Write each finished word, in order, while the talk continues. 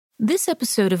This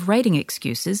episode of Writing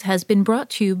Excuses has been brought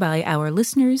to you by our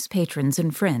listeners, patrons,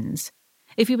 and friends.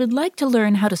 If you would like to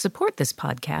learn how to support this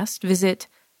podcast, visit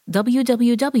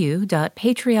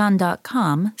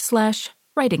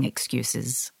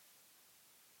www.patreon.com/writingexcuses.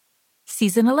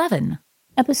 Season 11,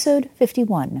 Episode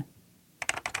 51.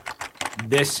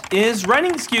 This is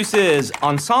Writing Excuses,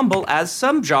 Ensemble as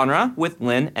subgenre with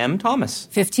Lynne M. Thomas.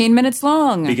 15 minutes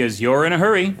long. Because you're in a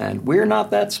hurry. And we're not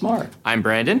that smart. I'm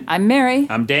Brandon. I'm Mary.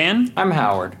 I'm Dan. I'm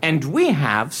Howard. And we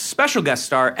have special guest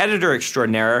star, editor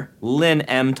extraordinaire, Lynne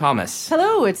M. Thomas.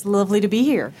 Hello, it's lovely to be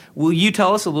here. Will you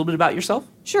tell us a little bit about yourself?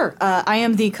 Sure. I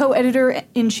am the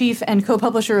co-editor-in-chief and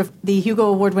co-publisher of the Hugo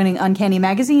Award-winning Uncanny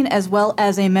magazine, as well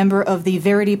as a member of the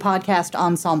Verity podcast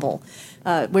Ensemble,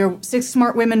 where 6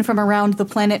 smart women from around the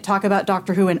planet talk about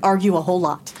Doctor Who and argue a whole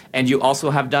lot. And you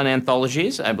also have done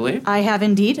anthologies, I believe? I have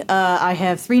indeed. I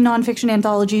have 3 nonfiction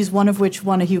anthologies, one of which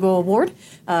won a Hugo Award.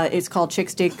 It's called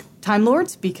Chicks Dig Time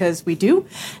Lords, because we do.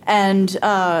 And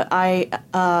I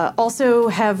also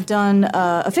have done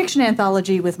a fiction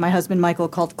anthology with my husband Michael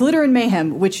called Glitter and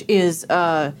Mayhem, which is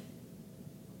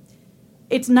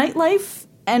it's nightlife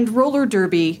and roller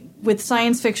derby with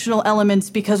science fictional elements,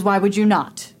 because why would you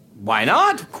not? Why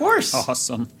not? Of course.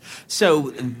 Awesome.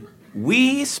 So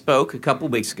we spoke a couple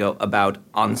weeks ago about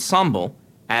ensemble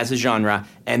as a genre,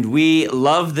 and we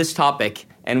love this topic,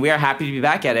 and we are happy to be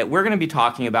back at it. We're going to be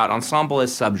talking about ensemble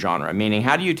as subgenre, meaning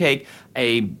how do you take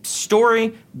a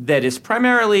story that is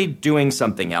primarily doing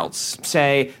something else,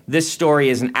 say this story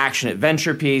is an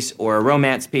action-adventure piece or a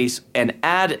romance piece, and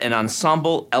add an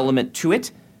ensemble element to it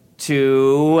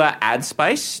to add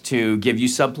spice, to give you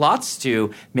subplots,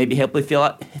 to maybe help you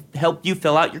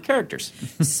fill out your characters.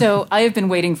 So I have been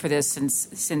waiting for this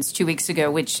since 2 weeks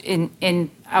ago, which in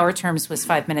our terms was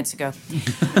 5 minutes ago.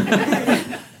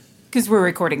 Because we're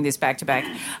recording these back to back.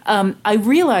 I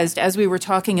realized as we were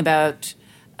talking about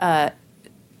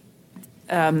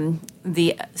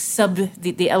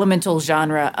the elemental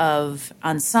genre of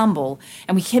ensemble,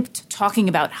 and we kept talking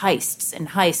about heists and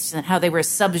how they were a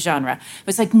subgenre. But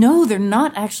it's like, no, they're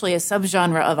not actually a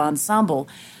subgenre of ensemble.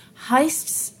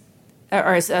 Heists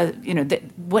are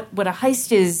what a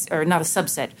heist is, or not a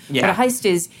subset. Yeah. What a heist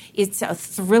is, it's a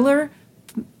thriller.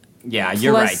 Yeah,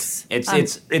 you're right.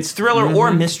 It's thriller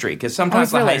or mystery, because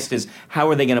sometimes the heist is how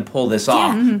are they going to pull this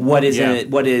off? What is in it?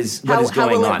 What is going on? How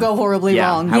will it go horribly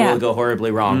wrong? How will it go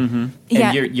horribly wrong?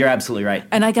 And you're absolutely right.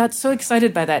 And I got so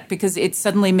excited by that because it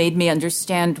suddenly made me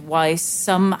understand why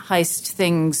some heist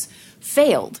things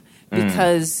failed,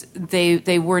 because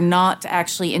they were not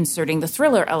actually inserting the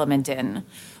thriller element in.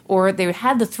 Or they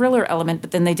had the thriller element,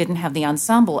 but then they didn't have the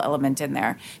ensemble element in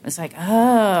there. It's like,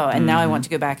 oh, and now I want to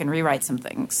go back and rewrite some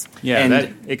things. Yeah, and that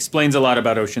explains a lot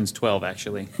about Ocean's 12,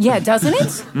 actually. Yeah, doesn't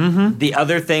it? The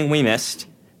other thing we missed,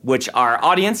 which our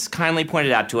audience kindly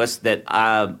pointed out to us, that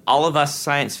all of us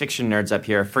science fiction nerds up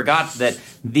here forgot that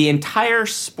the entire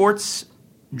sports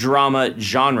drama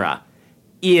genre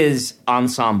is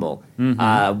ensemble,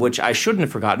 which I shouldn't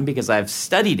have forgotten because I've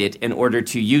studied it in order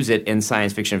to use it in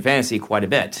science fiction and fantasy quite a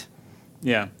bit.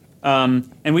 Yeah. And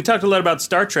we talked a lot about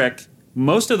Star Trek.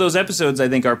 Most of those episodes, I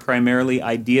think, are primarily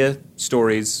idea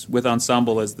stories with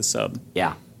ensemble as the sub.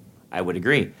 Yeah, I would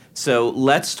agree. So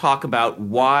let's talk about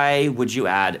why would you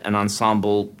add an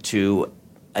ensemble to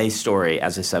a story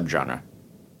as a subgenre?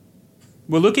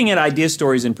 We're looking at idea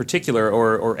stories in particular,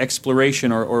 or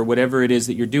exploration, or whatever it is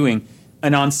that you're doing.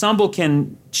 An ensemble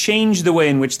can change the way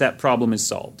in which that problem is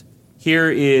solved. Here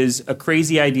is a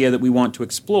crazy idea that we want to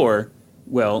explore.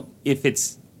 Well, if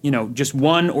it's, just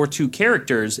 1 or 2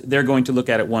 characters, they're going to look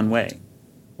at it one way,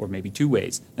 or maybe 2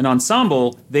 ways. An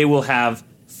ensemble, they will have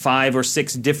 5 or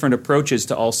 6 different approaches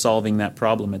to all solving that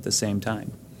problem at the same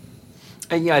time.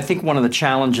 Yeah, I think one of the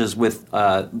challenges with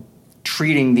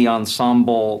treating the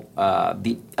ensemble,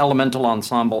 the elemental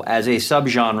ensemble, as a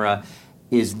subgenre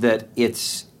is that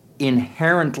it's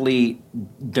inherently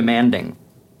demanding.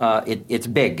 It's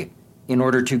big. In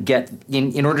order to get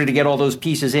all those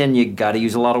pieces in, you got to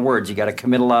use a lot of words. You got to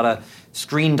commit a lot of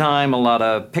screen time, a lot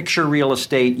of picture real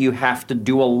estate. You have to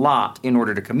do a lot in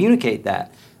order to communicate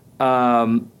that.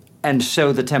 And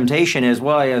so the temptation is,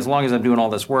 well, as long as I'm doing all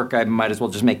this work, I might as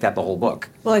well just make that the whole book.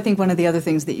 Well, I think one of the other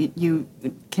things that you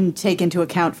can take into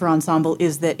account for ensemble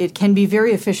is that it can be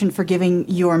very efficient for giving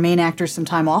your main actors some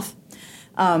time off.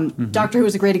 Doctor Who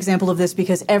is a great example of this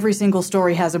because every single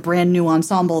story has a brand new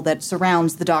ensemble that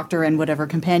surrounds the Doctor and whatever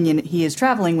companion he is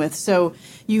traveling with. So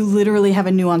you literally have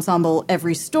a new ensemble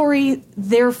every story.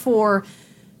 Therefore,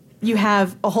 you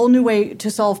have a whole new way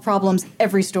to solve problems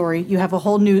every story. You have a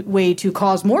whole new way to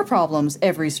cause more problems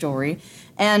every story.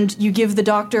 And you give the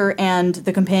Doctor and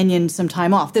the companion some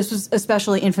time off. This was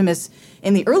especially infamous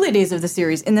in the early days of the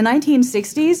series. In the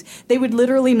 1960s, they would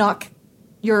literally knock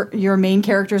your main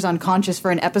characters unconscious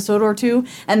for an episode or two,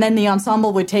 and then the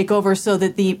ensemble would take over so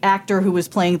that the actor who was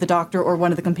playing the Doctor or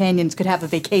one of the companions could have a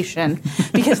vacation,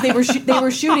 because they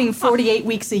were shooting 48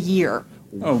 weeks a year.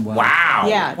 Oh, wow. Wow.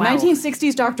 Yeah, Wow.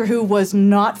 1960s Doctor Who was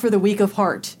not for the weak of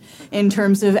heart in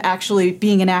terms of actually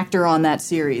being an actor on that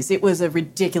series. It was a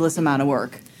ridiculous amount of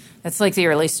work. That's like the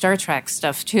early Star Trek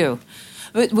stuff, too.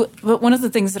 But one of the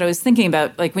things that I was thinking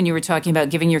about, like when you were talking about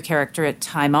giving your character a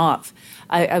time off,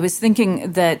 I was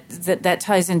thinking that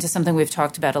ties into something we've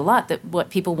talked about a lot, that what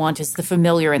people want is the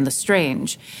familiar and the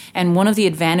strange. And one of the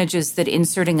advantages that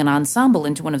inserting an ensemble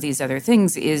into one of these other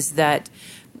things is that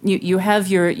you have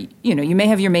you may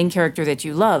have your main character that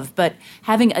you love, but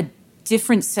having a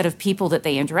different set of people that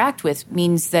they interact with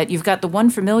means that you've got the one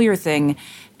familiar thing,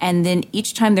 and then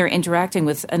each time they're interacting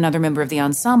with another member of the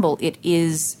ensemble,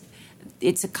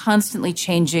 it's a constantly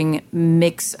changing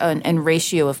mix and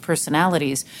ratio of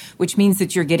personalities, which means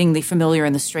that you're getting the familiar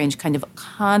and the strange kind of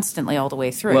constantly all the way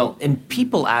through. Well, and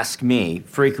people ask me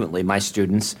frequently, my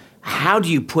students, how do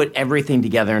you put everything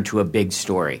together into a big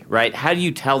story, right? How do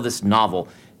you tell this novel?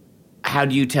 How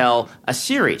do you tell a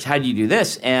series? How do you do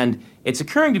this? And it's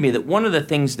occurring to me that one of the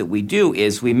things that we do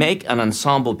is we make an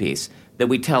ensemble piece that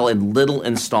we tell in little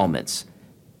installments,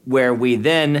 where we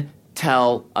then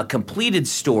tell a completed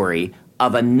story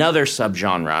of another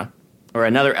subgenre or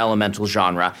another elemental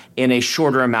genre in a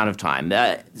shorter amount of time.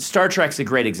 Star Trek's a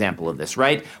great example of this,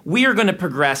 right? We are going to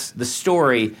progress the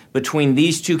story between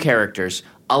these two characters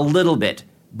a little bit,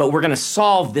 but we're going to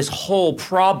solve this whole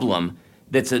problem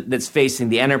that's facing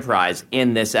the Enterprise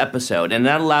in this episode. And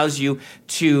that allows you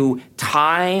to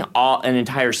tie an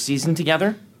entire season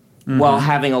together, while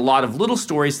having a lot of little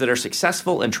stories that are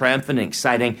successful and triumphant and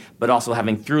exciting, but also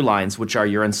having through lines, which are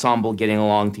your ensemble getting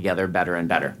along together better and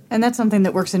better. And that's something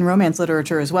that works in romance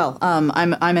literature as well. I'm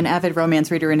an avid romance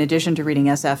reader in addition to reading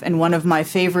SF, and one of my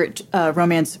favorite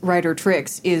romance writer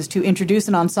tricks is to introduce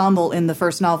an ensemble in the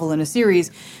first novel in a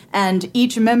series, and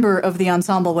each member of the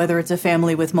ensemble, whether it's a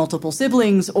family with multiple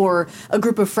siblings or a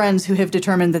group of friends who have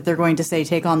determined that they're going to, say,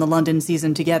 take on the London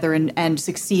season together and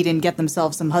succeed and get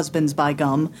themselves some husbands by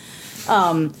gum.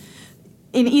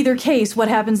 In either case, what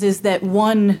happens is that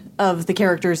one of the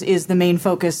characters is the main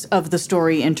focus of the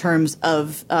story in terms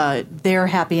of their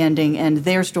happy ending and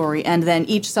their story, and then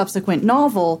each subsequent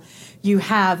novel, you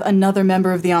have another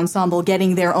member of the ensemble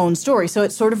getting their own story. So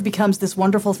it sort of becomes this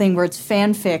wonderful thing where it's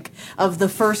fanfic of the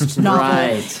first novel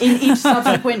Right. in each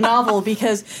subsequent novel,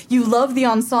 because you love the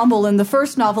ensemble in the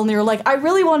first novel and you're like, I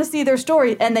really want to see their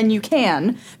story, and then you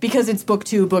can, because it's book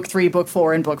 2, book 3, book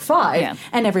 4, and book 5,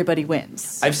 and everybody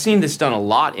wins. I've seen this done a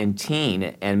lot in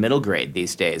teen and middle grade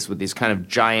these days with these kind of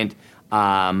giant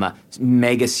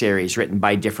mega series written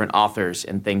by different authors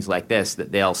and things like this,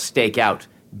 that they'll stake out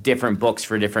different books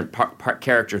for different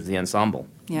characters of the ensemble.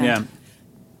 Yeah.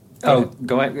 Oh,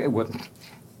 go ahead.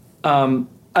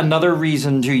 Another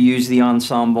reason to use the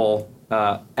ensemble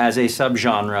as a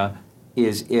subgenre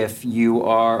is if you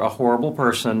are a horrible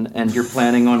person and you're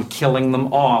planning on killing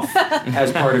them off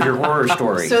as part of your horror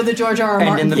story. So the George R. R.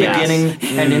 Martin in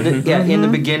the in the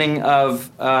beginning of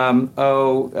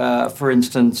for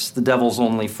instance, The Devil's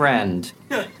Only Friend,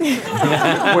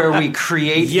 where we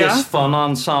create this fun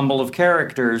ensemble of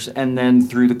characters, and then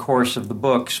through the course of the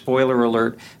book, spoiler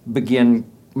alert, begin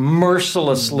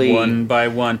mercilessly one by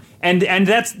one. And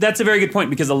that's a very good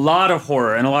point, because a lot of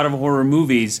horror and a lot of horror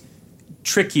movies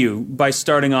trick you by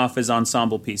starting off as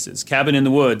ensemble pieces. Cabin in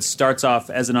the Woods starts off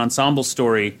as an ensemble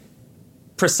story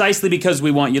precisely because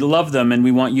we want you to love them and we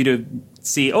want you to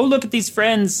see, oh, look at these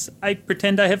friends. I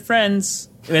pretend I have friends.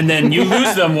 And then you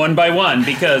lose them one by one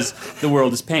because the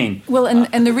world is pain. Well,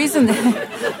 and the reason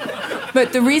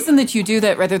but the reason that you do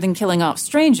that rather than killing off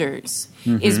strangers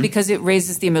is because it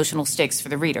raises the emotional stakes for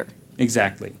the reader.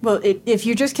 Exactly. Well, if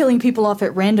you're just killing people off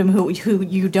at random who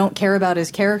you don't care about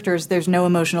as characters, there's no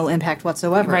emotional impact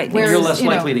whatsoever. Right. Whereas, you're less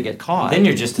likely to get caught. Then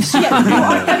you're just a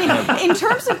I mean, in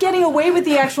terms of getting away with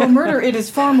the actual murder, it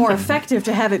is far more effective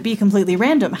to have it be completely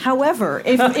random. However,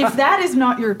 if that is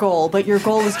not your goal, but your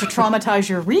goal is to traumatize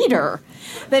your reader,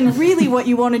 then really what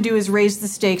you want to do is raise the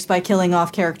stakes by killing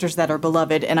off characters that are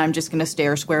beloved, and I'm just going to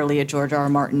stare squarely at George R. R.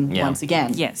 Martin once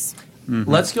again. Yes.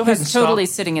 Let's go ahead and He's totally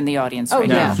stop. sitting in the audience Oh, right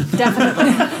yeah, now. definitely.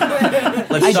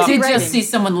 Let's I stop. did just see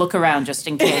someone look around just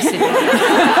in case.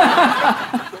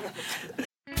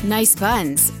 Nice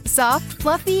buns, soft,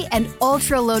 fluffy, and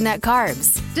ultra low net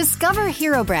carbs. Discover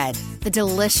Hero Bread, the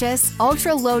delicious,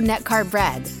 ultra-low net carb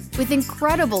bread with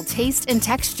incredible taste and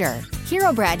texture.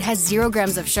 Hero Bread has 0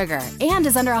 grams of sugar and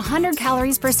is under 100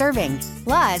 calories per serving.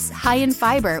 Plus, high in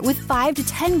fiber with 5 to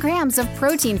 10 grams of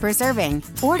protein per serving.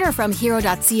 Order from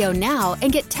hero.co now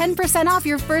and get 10% off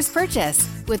your first purchase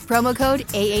with promo code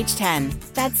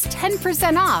AH10. That's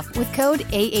 10% off with code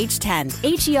AH10.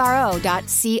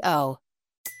 HERO.co.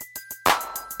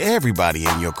 Everybody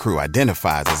in your crew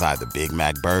identifies as either Big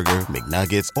Mac Burger,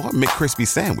 McNuggets, or McCrispy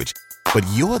Sandwich. But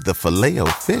you're the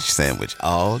Filet-O-Fish Sandwich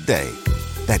all day.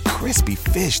 That crispy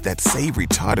fish, that savory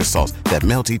tartar sauce, that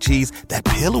melty cheese, that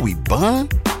pillowy bun.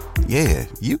 Yeah,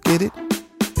 you get it.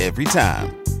 Every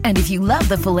time. And if you love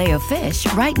the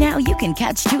Filet-O-Fish, right now you can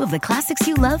catch 2 of the classics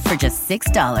you love for just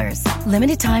 $6.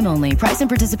 Limited time only. Price and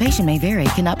participation may vary.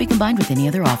 Cannot be combined with any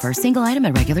other offer. Single item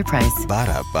at regular price.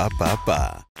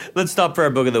 Ba-da-ba-ba-ba. Let's stop for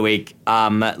our book of the week.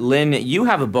 Lynn, you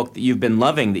have a book that you've been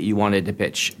loving that you wanted to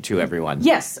pitch to everyone.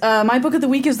 Yes, my book of the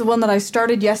week is the one that I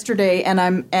started yesterday, and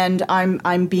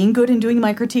I'm being good in doing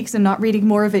my critiques and not reading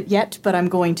more of it yet, but I'm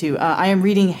going to. I am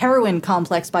reading Heroine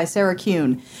Complex by Sarah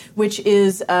Kuhn, which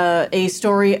is a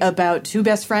story about 2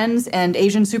 best friends and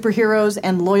Asian superheroes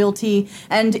and loyalty,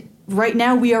 and right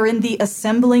now we are in the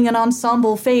assembling an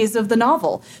ensemble phase of the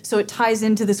novel, so it ties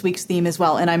into this week's theme as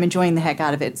well, and I'm enjoying the heck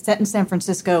out of it. It's set in San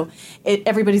Francisco.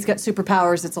 Everybody's got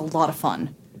superpowers. It's a lot of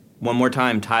fun. One more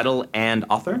time, title and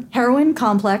author? Heroine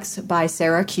Complex by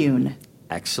Sarah Kuhn.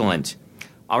 Excellent.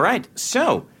 All right,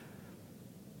 so,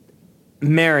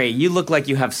 Mary, you look like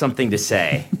you have something to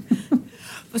say.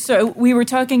 So we were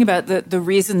talking about the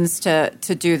reasons to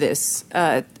do this,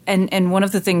 and one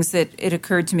of the things that it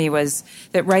occurred to me was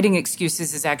that writing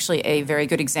excuses is actually a very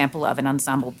good example of an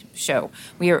ensemble show.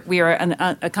 We are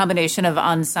a combination of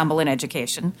ensemble and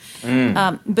education,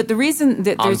 but the reason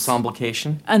that there's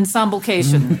Ensemblecation?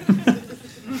 Ensemblecation.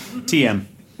 TM.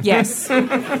 Yes,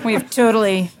 we've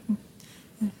totally.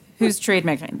 Who's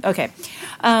trademarking? Okay.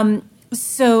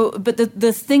 But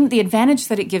the advantage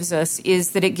that it gives us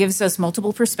is that it gives us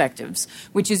multiple perspectives,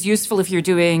 which is useful if you're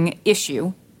doing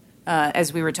issue,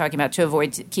 as we were talking about, to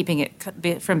avoid keeping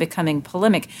it from becoming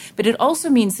polemic. But it also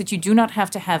means that you do not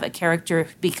have to have a character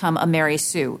become a Mary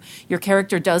Sue. Your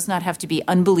character does not have to be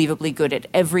unbelievably good at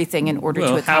everything in order to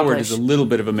accomplish. Howard is a little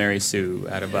bit of a Mary Sue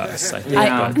out of us, I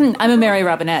think. I'm a Mary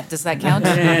Robinette. Does that count?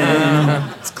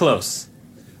 It's close.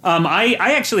 I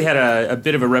actually had a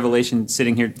bit of a revelation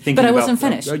sitting here thinking about... But I wasn't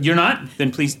finished. You're not?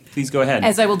 Then please go ahead.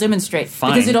 As I will demonstrate.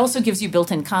 Fine. Because it also gives you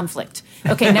built-in conflict.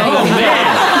 Okay, now you can...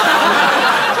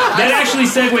 That actually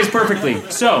segues perfectly.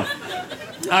 So,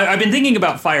 I've been thinking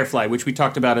about Firefly, which we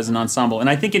talked about as an ensemble. And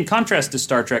I think in contrast to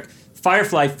Star Trek,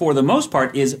 Firefly, for the most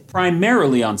part, is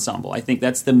primarily ensemble. I think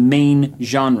that's the main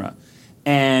genre.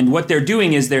 And what they're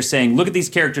doing is they're saying, look at these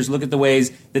characters, look at the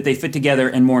ways that they fit together,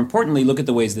 and more importantly, look at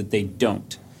the ways that they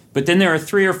don't. But then there are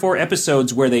 3 or 4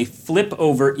 episodes where they flip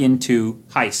over into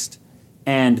heist.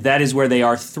 And that is where they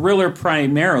are thriller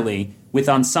primarily, with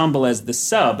ensemble as the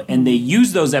sub. And they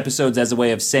use those episodes as a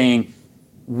way of saying,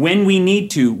 when we need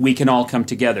to, we can all come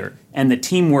together. And the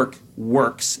teamwork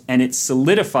works, and it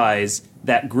solidifies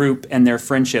that group and their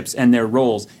friendships and their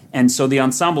roles. And so the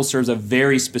ensemble serves a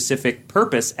very specific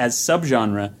purpose as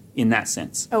subgenre in that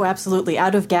sense. Oh, absolutely.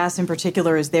 Out of Gas in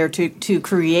particular is there to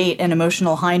create an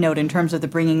emotional high note in terms of the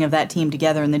bringing of that team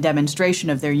together and the demonstration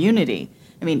of their unity.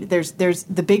 I mean, there's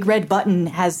the big red button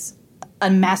has a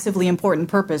massively important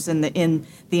purpose in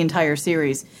the entire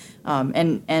series,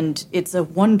 and it's a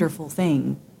wonderful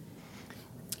thing.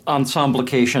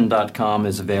 Ensemblecation.com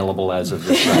is available as of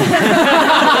this night.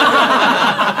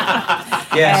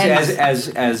 Yes,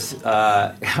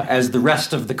 as the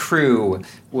rest of the crew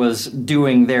was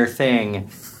doing their thing,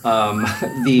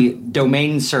 the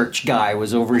domain search guy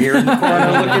was over here in the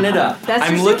corner looking it up.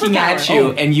 I'm looking at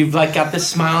you, and you've got this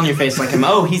smile on your face, like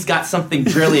he's got something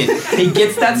brilliant. He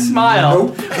gets that smile.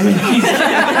 Nope.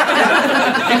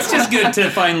 It's just good to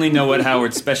finally know what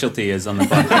Howard's specialty is on the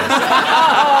podcast.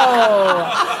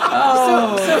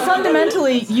 So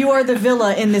fundamentally, you are the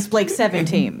Villa in this Blake 7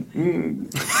 team.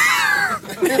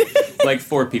 Like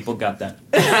 4 people got that.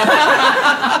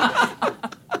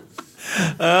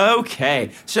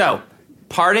 Okay, so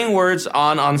parting words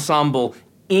on Ensemble.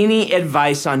 Any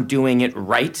advice on doing it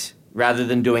right rather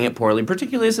than doing it poorly,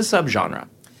 particularly as a subgenre?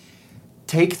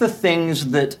 Take the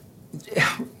things that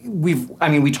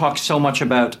we talk so much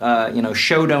about,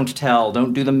 show don't tell,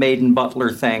 don't do the maid and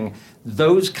butler thing.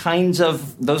 Those kinds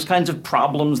of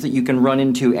problems that you can run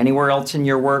into anywhere else in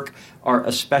your work are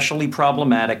especially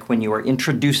problematic when you are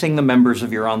introducing the members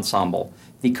of your ensemble.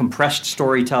 The compressed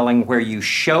storytelling where you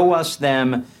show us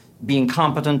them being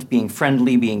competent, being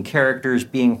friendly, being characters,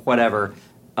 being whatever,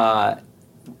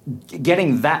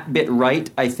 getting that bit right,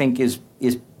 I think, is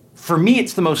for me,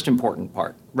 it's the most important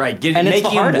part. Right, and making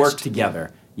them work hardest.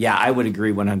 together. Yeah, I would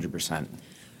agree 100%.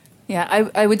 Yeah,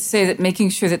 I would say that making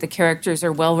sure that the characters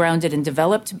are well-rounded and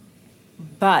developed,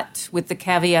 but with the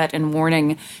caveat and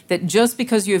warning that just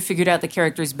because you have figured out the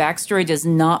character's backstory does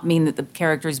not mean that the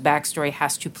character's backstory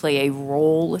has to play a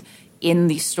role in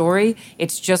the story.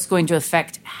 It's just going to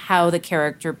affect how the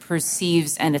character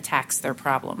perceives and attacks their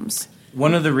problems.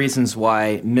 One of the reasons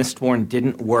why Mistborn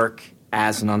didn't work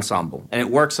as an ensemble, and it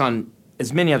works on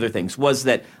as many other things, was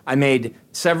that I made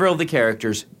several of the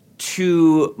characters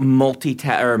too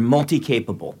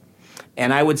multi-capable.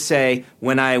 And I would say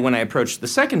when I approached the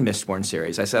second Mistborn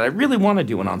series, I said I really want to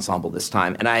do an ensemble this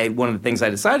time. And one of the things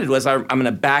I decided was I'm going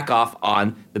to back off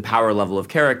on the power level of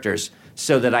characters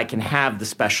so that I can have the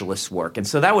specialists work. And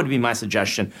so that would be my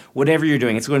suggestion. Whatever you're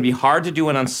doing, it's going to be hard to do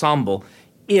an ensemble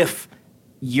if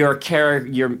your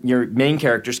main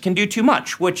characters can do too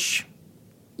much, which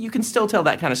you can still tell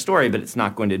that kind of story, but it's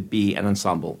not going to be an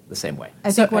ensemble the same way.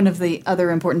 I think one of the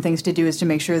other important things to do is to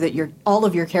make sure that all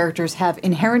of your characters have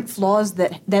inherent flaws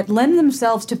that lend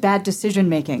themselves to bad decision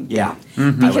making. Yeah.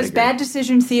 Because bad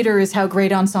decision theater is how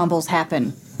great ensembles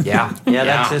happen. Yeah.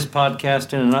 That's this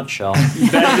podcast in a nutshell.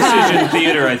 Bad Decision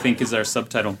Theater, I think, is our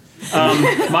subtitle.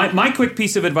 My quick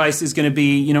piece of advice is going to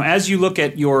be, as you look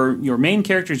at your main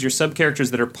characters, your sub-characters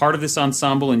that are part of this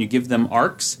ensemble and you give them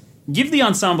arcs, give the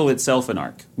ensemble itself an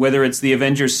arc, whether it's the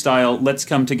Avengers style, let's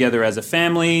come together as a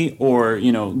family, or,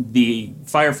 the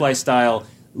Firefly style,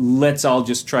 let's all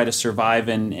just try to survive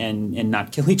and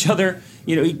not kill each other.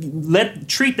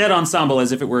 Treat that ensemble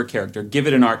as if it were a character. Give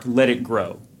it an arc, let it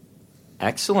grow.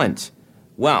 Excellent.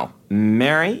 Well,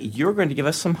 Mary, you're going to give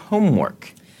us some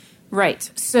homework.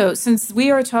 Right. So since we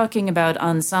are talking about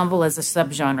ensemble as a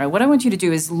subgenre, what I want you to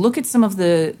do is look at some of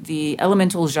the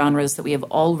elemental genres that we have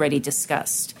already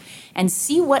discussed and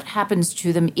see what happens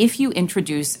to them if you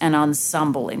introduce an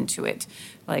ensemble into it.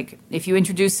 Like if you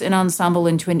introduce an ensemble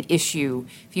into an issue,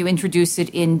 if you introduce it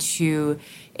into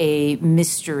a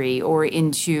mystery or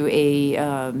into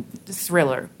a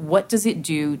thriller, what does it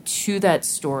do to that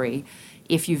story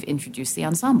if you've introduced the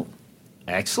ensemble?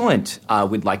 Excellent.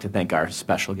 We'd like to thank our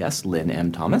special guest, Lynne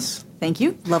M. Thomas. Thank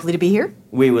you. Lovely to be here.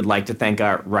 We would like to thank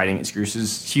our Writing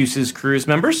Excuses Cruise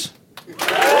members.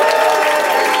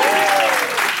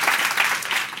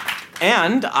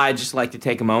 And I'd just like to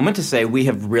take a moment to say we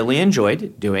have really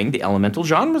enjoyed doing the elemental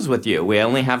genres with you. We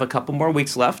only have a couple more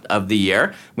weeks left of the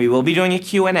year. We will be doing a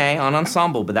Q&A on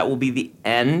Ensemble, but that will be the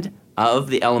end of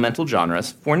the elemental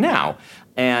genres for now.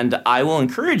 And I will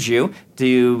encourage you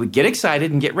to get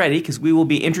excited and get ready because we will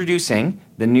be introducing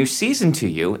the new season to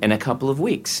you in a couple of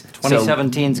weeks.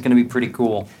 2017 is going to be pretty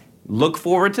cool. Look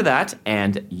forward to that,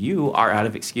 and you are out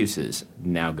of excuses.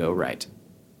 Now go write.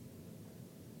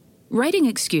 Writing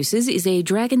Excuses is a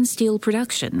Dragonsteel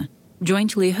production,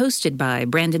 jointly hosted by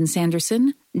Brandon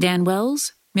Sanderson, Dan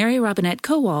Wells, Mary Robinette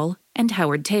Kowal, and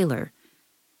Howard Taylor.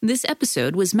 This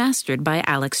episode was mastered by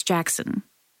Alex Jackson.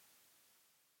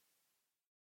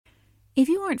 If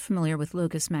you aren't familiar with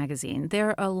Locus Magazine,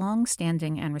 they're a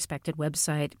long-standing and respected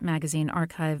website, magazine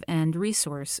archive, and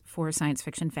resource for science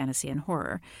fiction, fantasy, and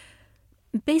horror.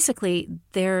 Basically,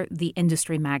 they're the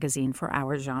industry magazine for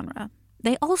our genre.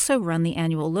 They also run the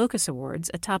annual Locus Awards,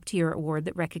 a top-tier award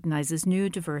that recognizes new,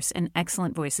 diverse, and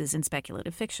excellent voices in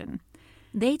speculative fiction.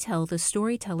 They tell the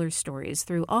storyteller's stories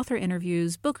through author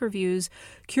interviews, book reviews,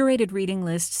 curated reading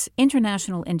lists,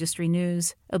 international industry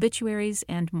news, obituaries,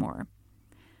 and more.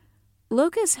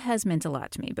 Locus has meant a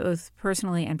lot to me, both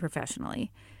personally and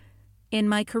professionally. In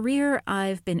my career,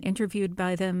 I've been interviewed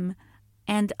by them,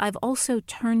 and I've also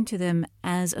turned to them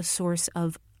as a source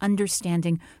of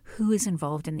understanding who is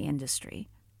involved in the industry.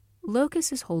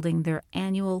 Locus is holding their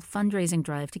annual fundraising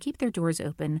drive to keep their doors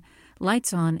open,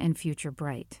 lights on, and future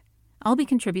bright. I'll be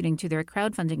contributing to their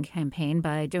crowdfunding campaign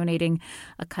by donating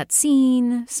a cut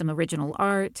scene, some original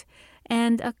art,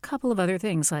 and a couple of other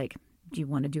things like, do you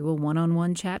want to do a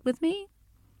one-on-one chat with me?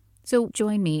 So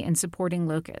join me in supporting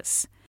Locus.